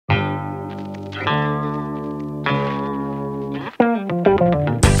That's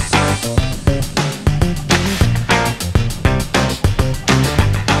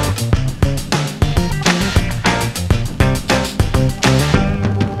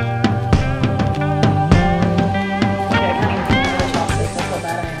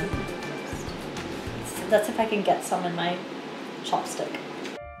if I can get some in my chopstick.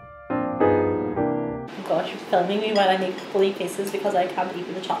 Oh gosh, you're filming me while I make fully faces because I can't eat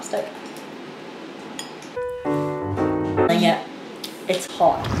with a chopstick. It's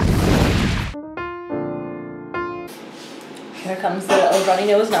hot. Here comes the little runny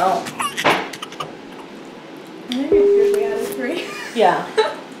nose now. I think it's 3 out of 3. Yeah,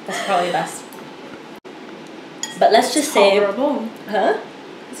 that's probably best. But let's just say... Tolerable. Huh?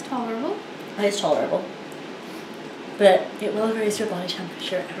 It's tolerable. It is tolerable. But it will raise your body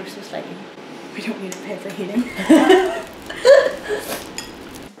temperature ever so slightly. We don't need to pay for heating. Okay.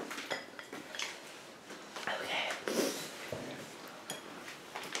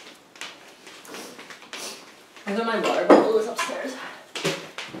 I got my water bottle is upstairs.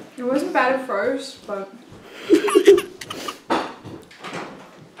 It wasn't bad at first, but...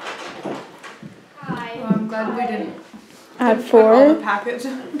 Hi. Well, I'm glad we didn't Add put 4. all the packets.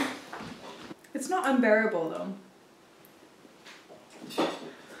 It's not unbearable though.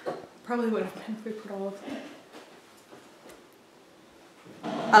 Probably would have been if we put all of them.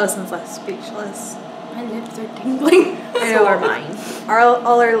 Allison's left speechless. My lips are tingling. So are mine.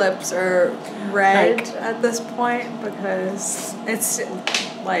 All our lips are red Like- at this point because it's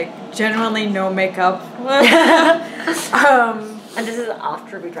like genuinely no makeup. And this is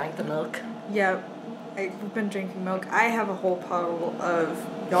after we drank the milk. Yeah, we've been drinking milk. I have a whole bottle of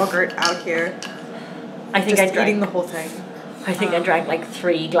yogurt out here. I think Just I drank eating the whole thing. I think I drank like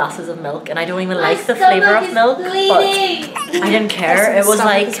 3 glasses of milk, and I don't even like the flavor of milk, but I didn't care. It was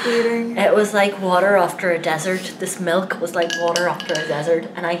like water after a desert. This milk was like water after a desert,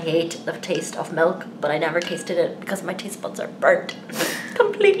 and I hate the taste of milk, but I never tasted it because my taste buds are burnt.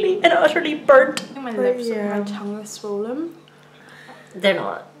 Completely and utterly burnt. My lips and my tongue are swollen. They're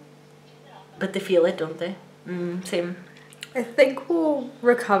not. But they feel it, don't they? Same. I think we'll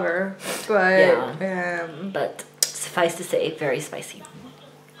recover, but But suffice to say, very spicy.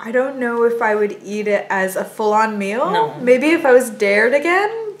 I don't know if I would eat it as a full-on meal. No. Maybe if I was dared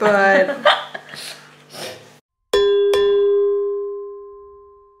again, but